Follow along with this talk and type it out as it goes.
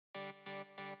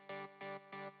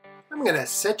I'm going to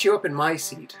set you up in my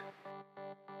seat.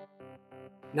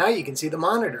 Now you can see the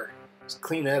monitor. Just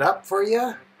clean it up for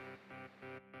you.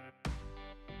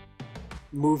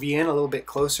 Move you in a little bit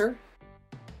closer.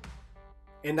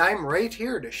 And I'm right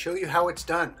here to show you how it's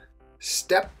done,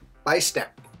 step by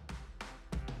step.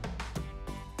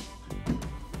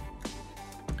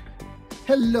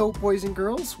 Hello boys and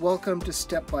girls, welcome to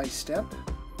Step by Step.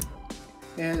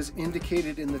 As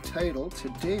indicated in the title,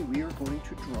 today we are going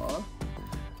to draw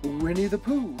Winnie the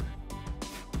Pooh.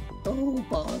 Oh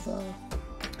bother.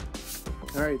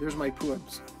 Alright, there's my Pooh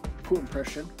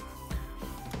impression.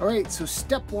 Alright, so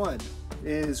step one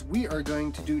is we are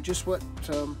going to do just what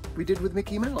we did with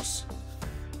Mickey Mouse.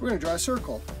 We're going to draw a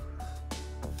circle.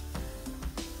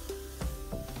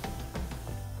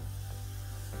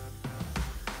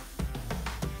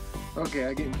 Okay,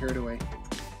 I'm getting carried away.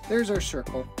 There's our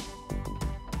circle.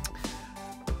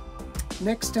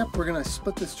 Next step, we're going to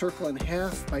split the circle in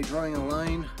half by drawing a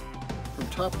line from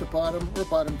top to bottom or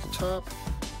bottom to top,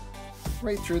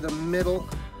 right through the middle.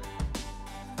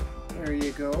 There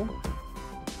you go.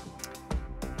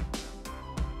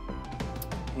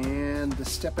 And the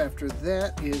step after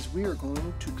that is we are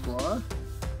going to draw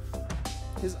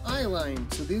his eye line.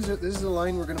 So this is the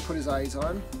line we're going to put his eyes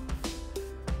on.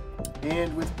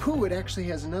 And with Pooh, it actually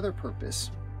has another purpose.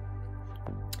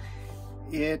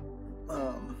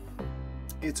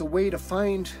 It's a way to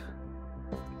find,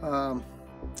 how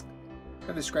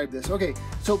to describe this? Okay,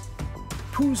 so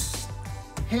Pooh's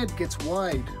head gets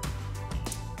wide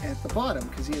at the bottom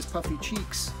because he has puffy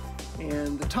cheeks,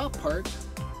 and the top part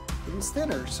is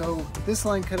thinner. So this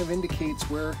line kind of indicates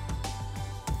where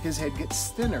his head gets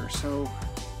thinner. So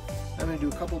I'm going to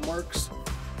do a couple marks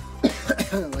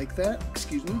like that,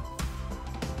 excuse me.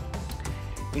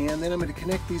 And then I'm going to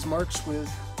connect these marks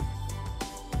with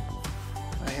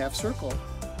a half circle.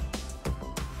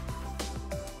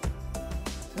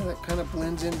 So that kind of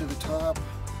blends into the top.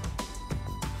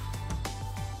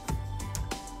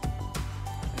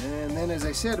 And then, as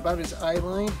I said about his eye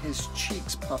line, his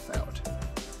cheeks puff out.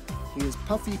 He has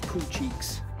puffy Pooh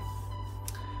cheeks.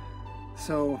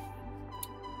 So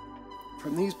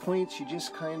from these points, you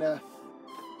just kind of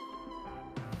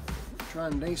draw a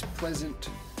nice, pleasant,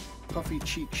 puffy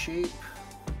cheek shape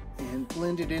and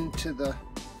blend it into the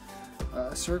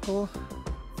circle.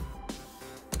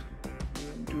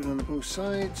 And do it on both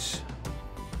sides.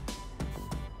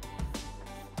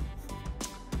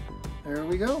 There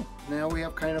we go. Now we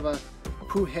have kind of a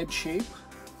Pooh head shape.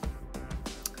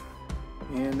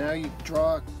 And now you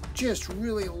draw just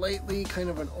really lightly, kind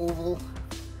of an oval.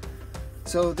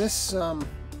 So this,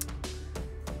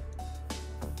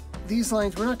 these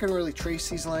lines, we're not going to really trace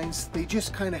these lines. They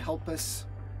just kind of help us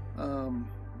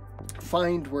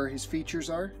find where his features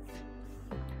are.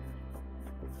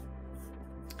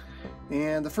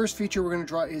 And the first feature we're going to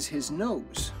draw is his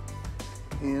nose.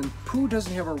 And Pooh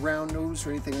doesn't have a round nose or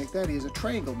anything like that. He has a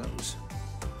triangle nose,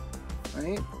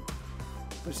 right?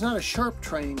 But it's not a sharp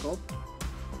triangle.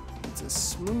 It's a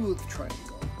smooth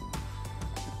triangle.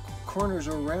 The corners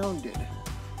are rounded.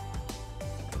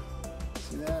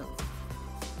 See that?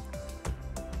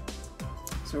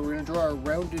 So we're going to draw a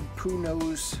rounded Pooh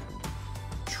nose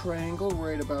triangle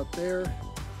right about there.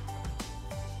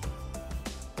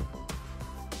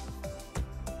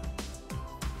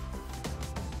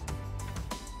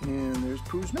 And there's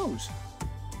Pooh's nose.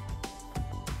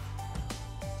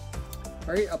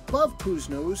 Alright, above Pooh's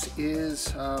nose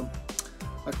is a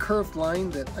curved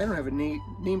line that I don't have a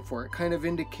name for. It kind of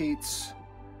indicates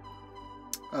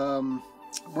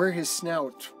where his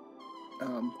snout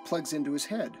plugs into his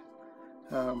head.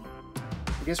 I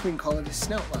guess we can call it his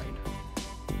snout line.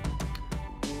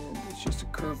 And it's just a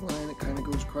curved line that kind of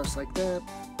goes across like that.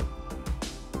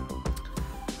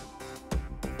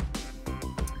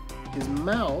 His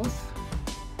mouth,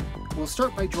 we'll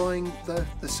start by drawing the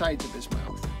sides of his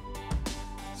mouth.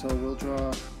 So we'll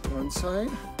draw one side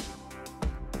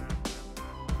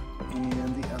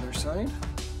and the other side,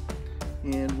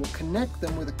 and we'll connect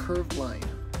them with a curved line.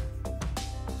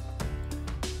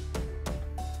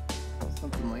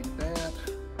 Something like that.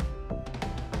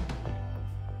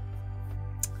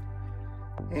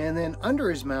 And then under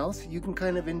his mouth, you can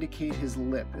kind of indicate his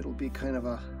lip. It'll be kind of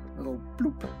a little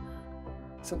bloop.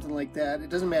 Something like that. It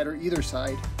doesn't matter either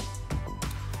side.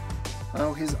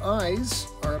 Now his eyes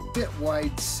are a bit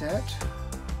wide set.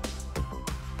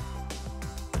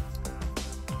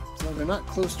 So they're not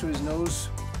close to his nose,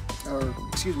 or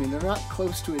excuse me, they're not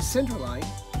close to his center line.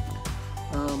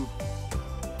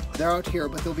 They're out here,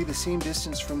 but they'll be the same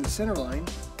distance from the center line,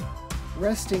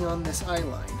 resting on this eye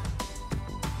line.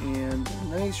 And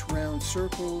nice round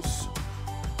circles,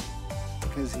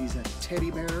 because he's a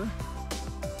teddy bear.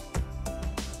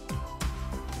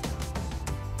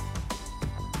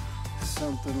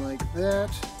 something like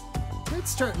that. It's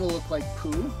starting to look like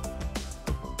Pooh.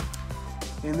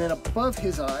 And then above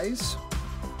his eyes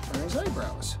are his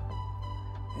eyebrows.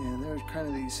 And there's kind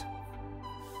of these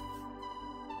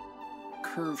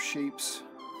curve shapes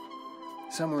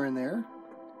somewhere in there.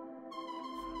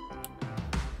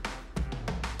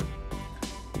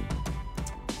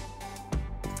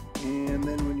 And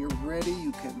then when you're ready,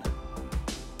 you can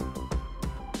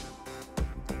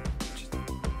just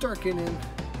darken in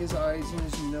his eyes and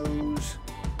his nose.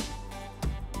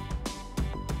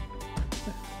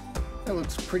 That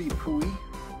looks pretty Pooh-y.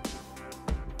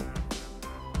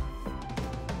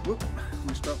 Whoop, I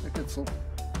just dropped my pencil.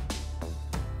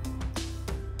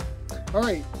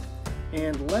 Alright,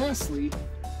 and lastly,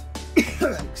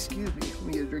 excuse me, let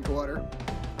me get a drink of water.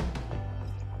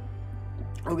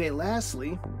 Okay,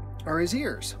 lastly are his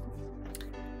ears.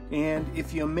 And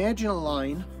if you imagine a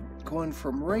line going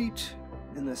from right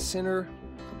in the center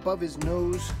above his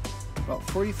nose, about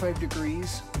 45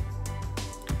 degrees,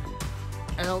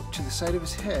 out to the side of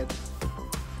his head,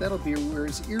 that'll be where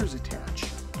his ears attach.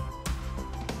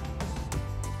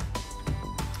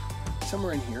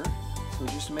 Somewhere in here. So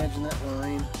just imagine that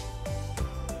line.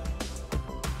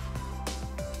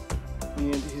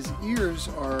 And his ears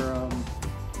are,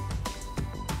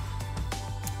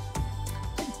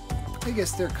 I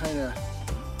guess they're kind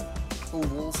of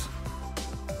ovals.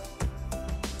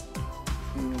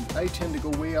 And I tend to go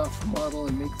way off the model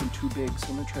and make them too big, so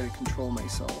I'm going to try to control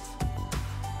myself.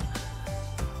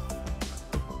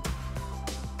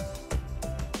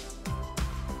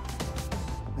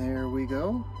 There we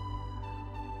go.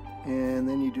 And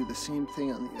then you do the same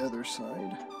thing on the other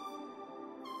side.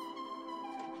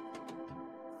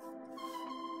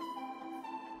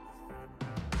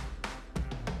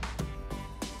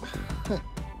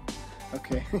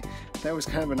 Okay, that was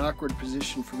kind of an awkward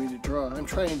position for me to draw. I'm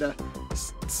trying to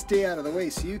stay out of the way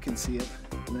so you can see it,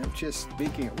 and I'm just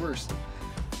making it worse.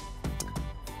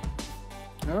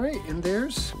 Alright, and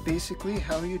there's basically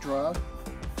how you draw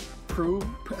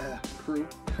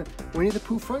Winnie the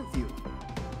Pooh front view.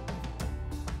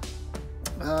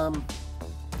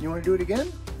 You want to do it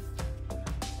again?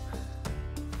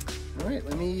 Alright,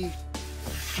 let me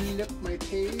clean up my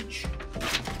page.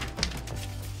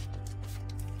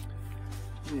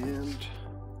 And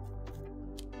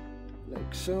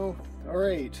like so.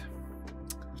 Alright.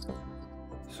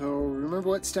 So remember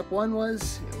what step one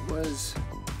was? It was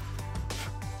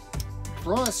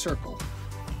draw a circle.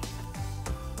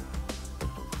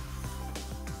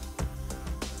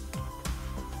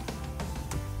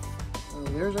 So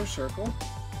there's our circle.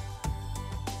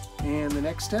 And the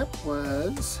next step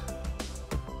was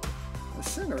the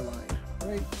center line,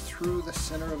 right through the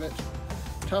center of it,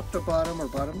 top to bottom or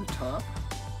bottom to top.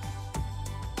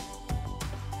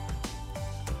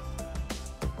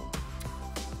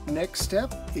 Next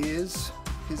step is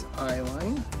his eye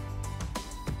line.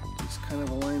 Just kind of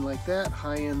a line like that,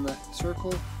 high in the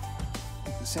circle.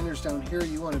 If the center's down here,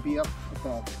 you want to be up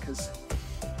above because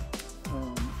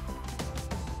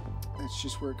that's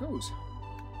just where it goes.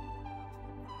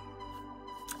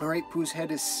 Alright, Pooh's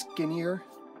head is skinnier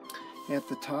at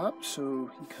the top, so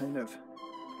you kind of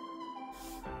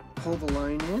pull the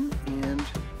line in and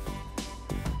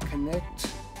connect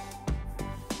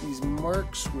these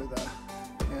marks with a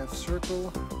half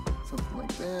circle, something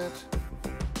like that.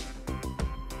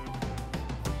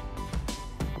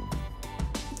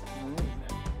 Alright.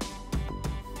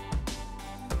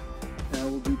 Now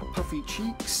we'll do puffy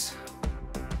cheeks,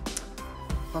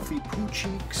 puffy Pooh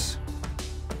cheeks.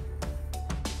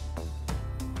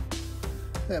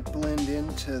 That blend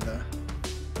into the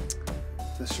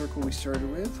circle we started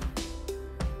with.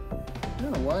 I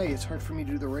don't know why it's hard for me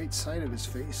to do the right side of his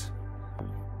face.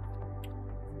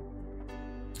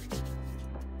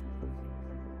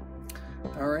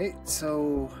 Alright,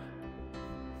 so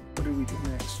what did we do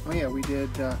next? Oh yeah, we did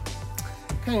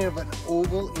kind of an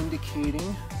oval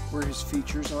indicating where his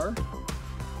features are.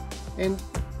 And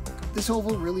this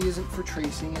oval really isn't for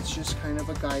tracing, it's just kind of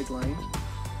a guideline.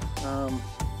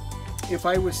 If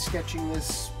I was sketching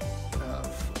this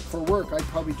for work, I'd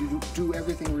probably do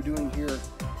everything we're doing here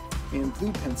in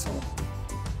blue pencil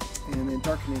and then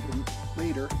darken it in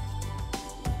later.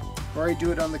 Or I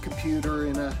do it on the computer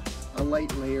in a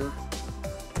light layer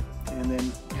and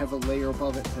then have a layer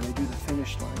above it that I do the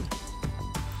finish line.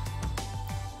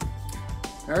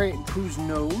 Alright, and Pooh's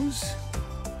nose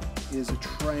is a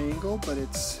triangle, but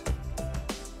it's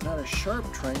not a sharp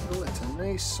triangle, it's a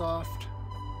nice soft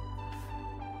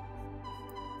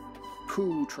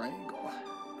Pooh triangle.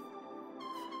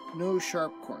 No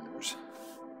sharp corners,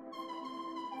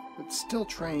 but still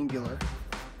triangular.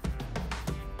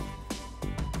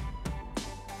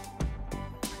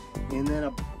 And then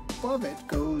above it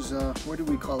goes, what do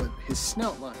we call it? His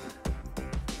snout line.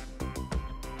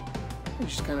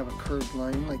 It's just kind of a curved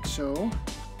line like so.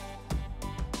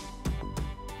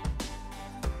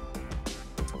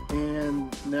 And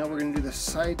now we're going to do the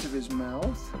sides of his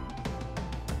mouth.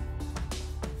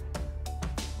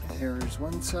 There's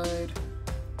one side.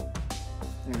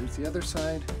 There's the other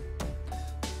side.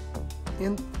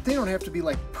 And they don't have to be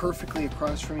like perfectly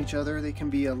across from each other. They can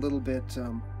be a little bit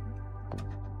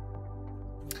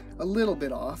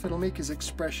off. It'll make his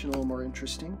expression a little more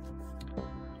interesting.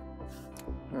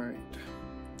 All right.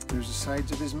 There's the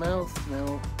sides of his mouth.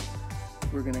 Now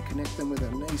we're going to connect them with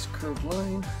a nice curved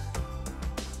line.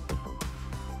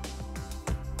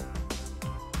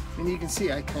 And you can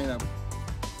see I kind of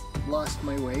lost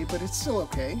my way, but it's still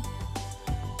okay.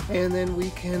 And then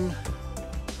we can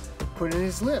put in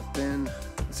his lip. And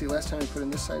let's see, last time I put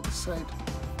in this side.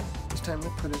 This time I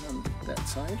put it on that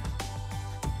side.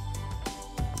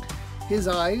 His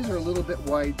eyes are a little bit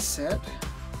wide set.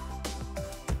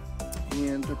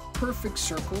 And they're perfect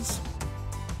circles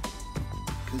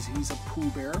because he's a Pooh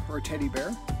Bear or a teddy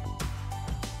bear.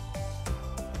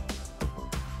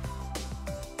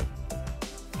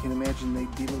 You can imagine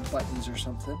they'd be little buttons or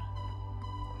something.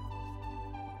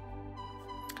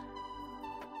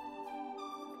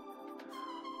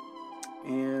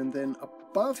 And then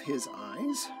above his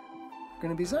eyes are going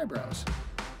to be his eyebrows.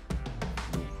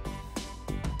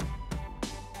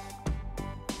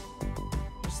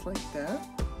 Just like that.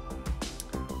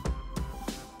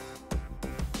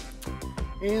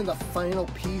 And the final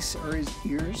piece are his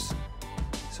ears.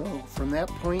 So from that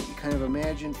point, you kind of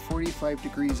imagine 45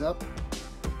 degrees up.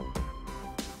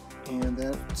 And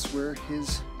that's where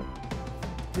his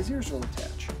ears will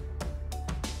attach.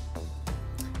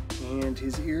 And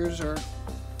his ears are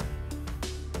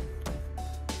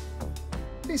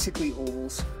basically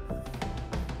ovals.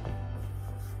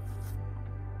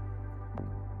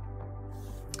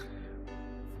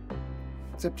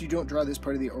 Except you don't draw this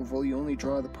part of the oval, you only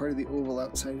draw the part of the oval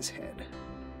outside his head.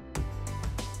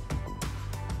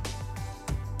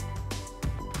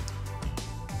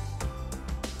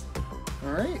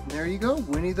 Alright, there you go,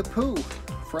 Winnie the Pooh,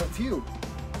 front view.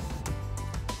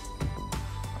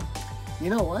 You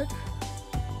know what?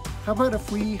 How about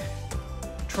if we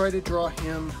try to draw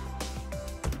him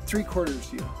 3/4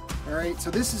 view? Alright,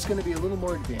 so this is going to be a little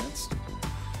more advanced,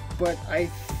 but I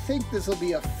think this will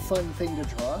be a fun thing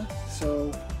to draw.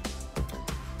 So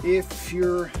if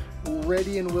you're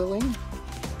ready and willing,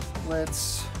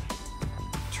 let's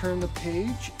turn the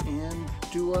page and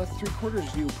do a 3/4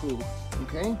 view Pooh,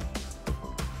 okay?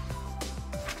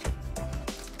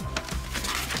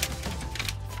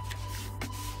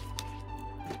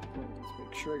 Let's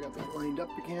make sure I got that lined up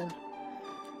again.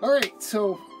 Alright,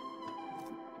 so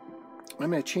I'm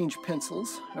going to change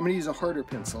pencils. I'm going to use a harder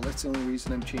pencil. That's the only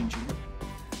reason I'm changing it.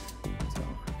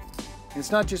 It's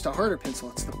not just a harder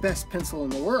pencil, it's the best pencil in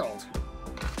the world.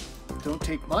 Don't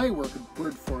take my word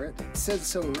for it. It says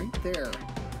so right there.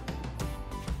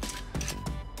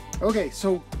 Okay,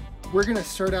 so we're going to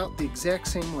start out the exact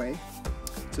same way.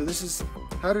 So this is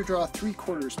how to draw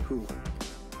 3/4 Pooh,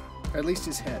 or at least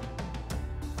his head.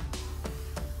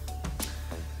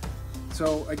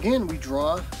 So again, we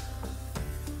draw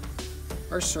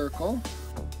our circle,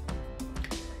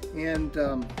 and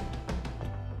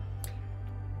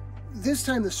this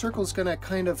time the circle is going to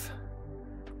kind of,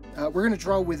 we're going to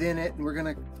draw within it, and we're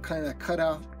going to kind of cut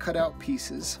out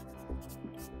pieces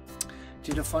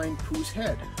to define Pooh's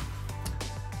head.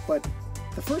 But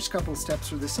the first couple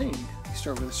steps are the same. You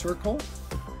start with a circle.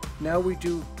 Now we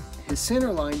do his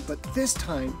center line, but this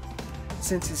time,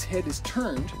 since his head is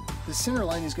turned, the center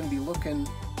line is going to be looking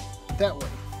that way.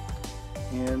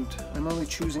 And I'm only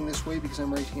choosing this way because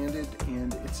I'm right-handed,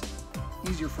 and it's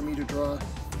easier for me to draw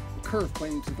curve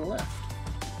pointing to the left.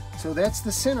 So that's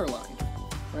the center line,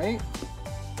 right?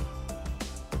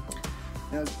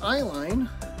 Now his eye line,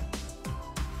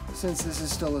 since this is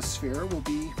still a sphere, will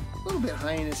be a little bit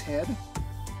high in his head,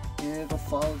 and it'll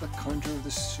follow the contour of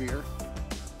the sphere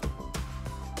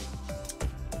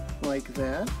like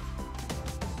that.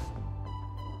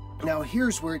 Now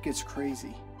here's where it gets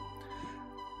crazy.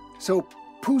 So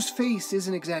Pooh's face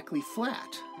isn't exactly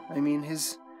flat. I mean,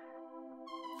 his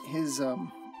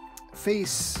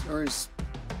face, or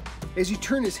as you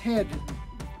turn his head,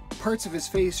 parts of his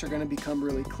face are going to become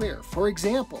really clear. For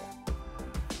example,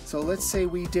 so let's say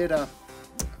we did let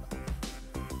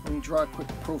me draw a quick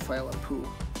profile of Pooh.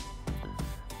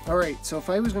 Alright, so if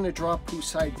I was going to draw Pooh's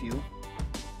side view,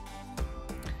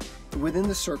 within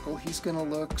the circle, he's going to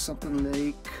look something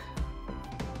like,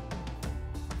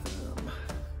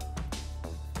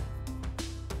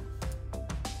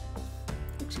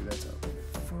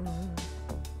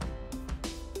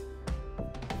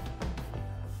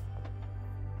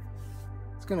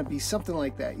 going to be something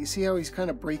like that. You see how he's kind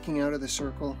of breaking out of the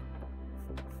circle?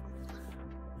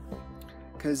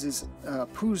 Because his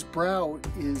Pooh's brow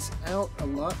is out a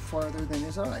lot farther than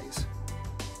his eyes.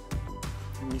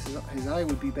 And his eye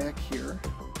would be back here.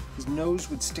 His nose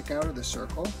would stick out of the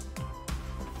circle.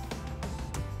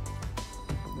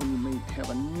 And you may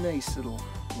have a nice little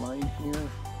line here.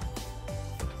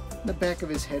 The back of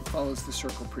his head follows the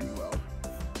circle pretty well.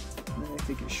 And then I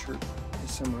think his shirt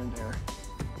is somewhere in there.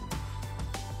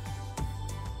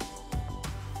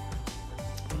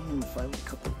 And finally a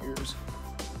couple of ears.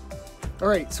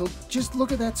 Alright, so just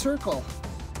look at that circle.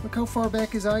 Look how far back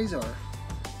his eyes are.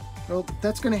 Well,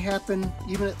 that's going to happen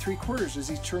even at 3/4 as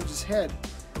he turns his head.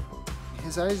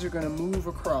 His eyes are going to move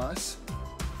across,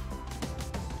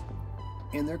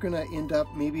 and they're going to end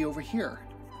up maybe over here.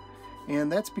 And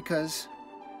that's because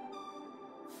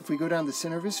if we go down the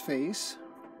center of his face,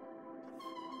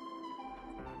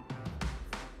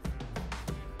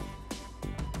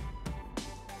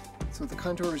 so the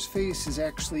contour of his face is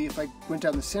actually, if I went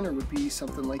down the center, would be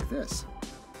something like this.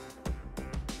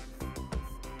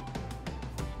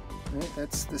 Right?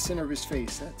 That's the center of his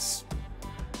face. That's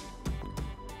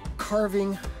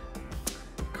carving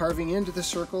into the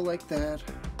circle like that,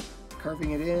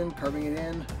 carving it in,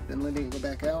 then letting it go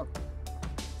back out.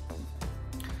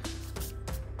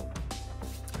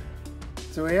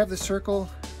 So we have the circle.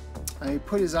 I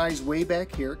put his eyes way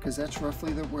back here because that's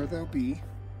roughly where they'll be.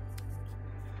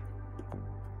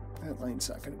 That line's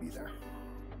not going to be there.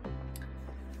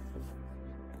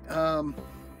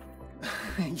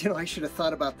 You know, I should have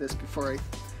thought about this before I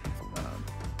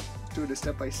do it a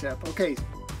step by step. Okay,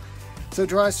 so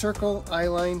draw a circle, eye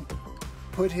line,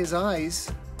 put his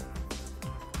eyes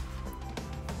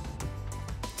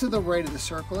to the right of the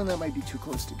circle, and that might be too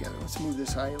close together. Let's move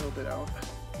this eye a little bit out.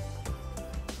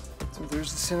 So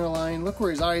there's the center line. Look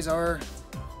where his eyes are.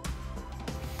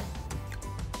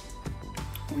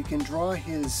 We can draw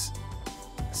his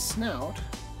snout.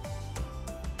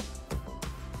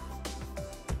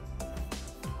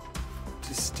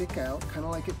 To stick out, kind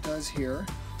of like it does here.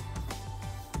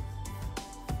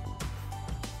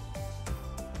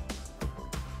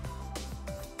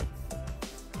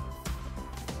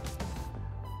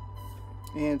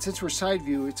 And since we're side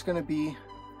view, it's going to be a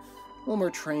little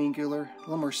more triangular, a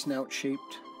little more snout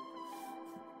shaped.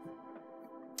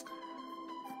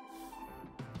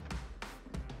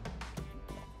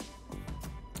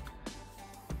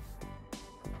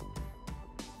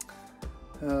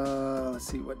 Let's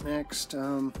see what next.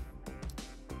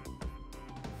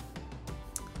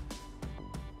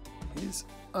 His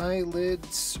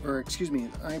eyelids, or excuse me,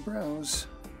 his eyebrows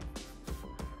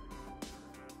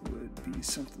would be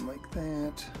something like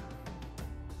that.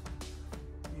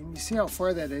 And you see how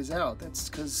far that is out. That's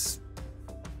because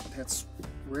that's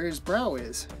where his brow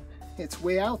is. It's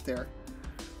way out there.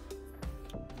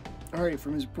 Alright,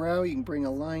 from his brow you can bring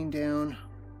a line down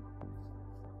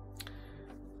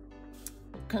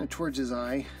kind of towards his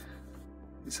eye,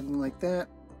 something like that.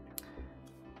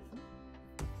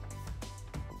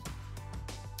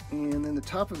 And then the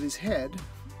top of his head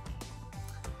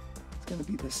is going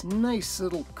to be this nice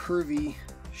little curvy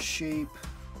shape.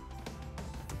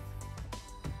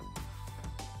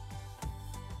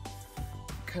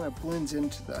 Kind of blends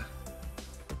into the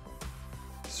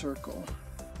circle.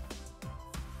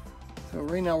 So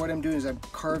right now what I'm doing is I'm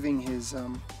carving his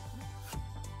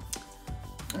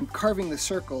I'm carving the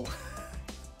circle.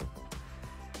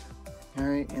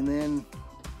 Alright, and then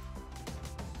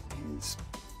his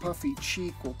puffy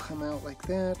cheek will come out like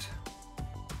that.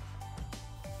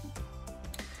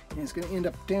 And it's going to end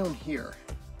up down here.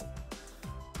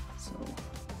 So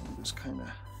I'm just kind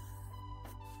of...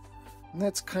 And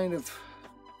that's kind of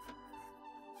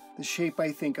the shape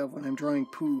I think of when I'm drawing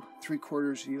Pooh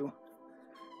 3/4 view.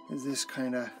 Is this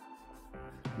kind of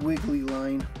wiggly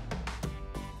line.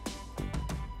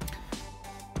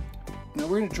 Now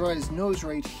we're going to draw his nose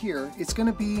right here. It's still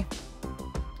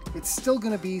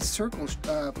going to be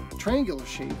triangular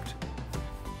shaped,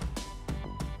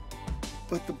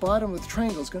 but the bottom of the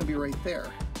triangle is going to be right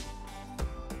there.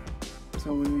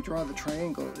 So when we draw the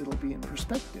triangle, it'll be in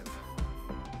perspective.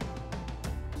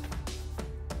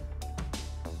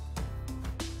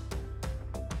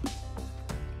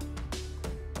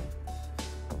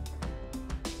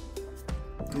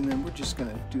 And then we're just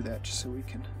going to do that just so we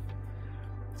can...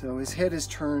 So his head is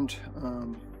turned.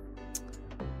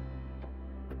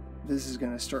 This is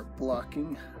going to start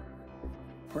blocking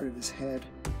part of his head.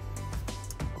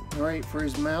 Alright, for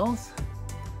his mouth,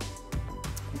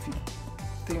 if you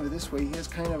think of it this way, he has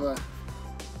kind of a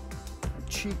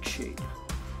cheek shape.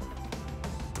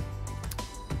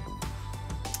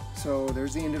 So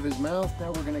there's the end of his mouth.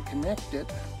 Now we're going to connect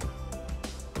it.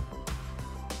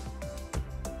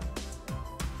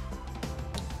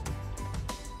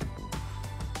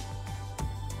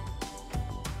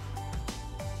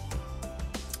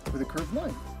 With a curved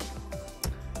line.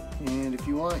 And if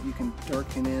you want, you can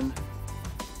darken in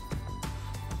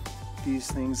these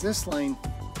things. This line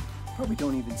probably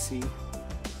don't even see.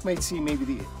 Might see maybe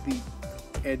the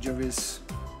edge of his,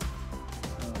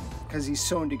 because he's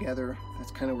sewn together.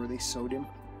 That's kind of where they sewed him.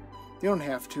 You don't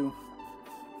have to.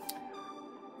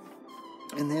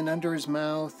 And then under his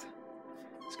mouth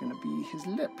is going to be his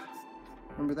lip.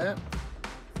 Remember that?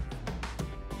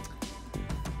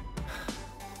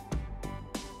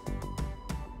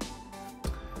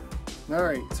 All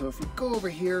right, so if you go over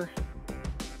here,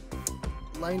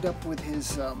 lined up with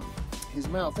his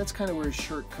mouth, that's kind of where his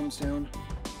shirt comes down.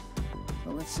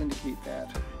 So let's indicate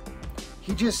that.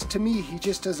 He just, to me, he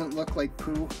just doesn't look like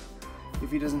Pooh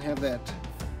if he doesn't have that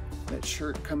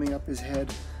shirt coming up his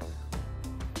head,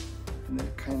 and then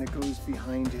it kind of goes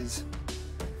behind his.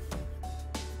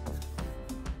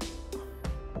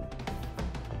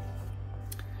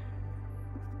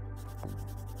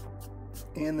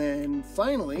 And then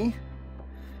finally,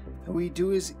 we do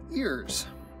his ears,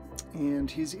 and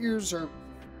his ears are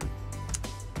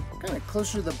kind of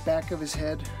closer to the back of his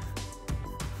head.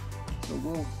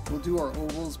 So we'll do our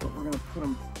ovals, but we're going to put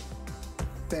them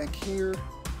back here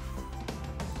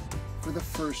for the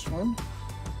first one.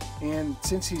 And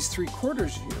since he's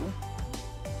 3/4 view,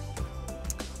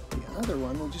 the other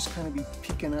one will just kind of be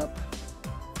peeking up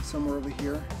somewhere over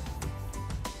here.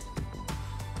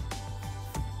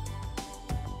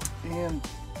 And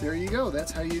there you go.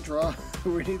 That's how you draw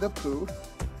Winnie the Pooh.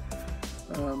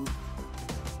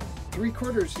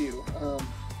 3/4 view.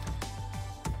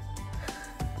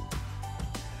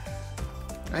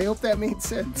 I hope that made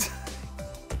sense.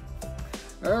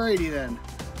 Alrighty then.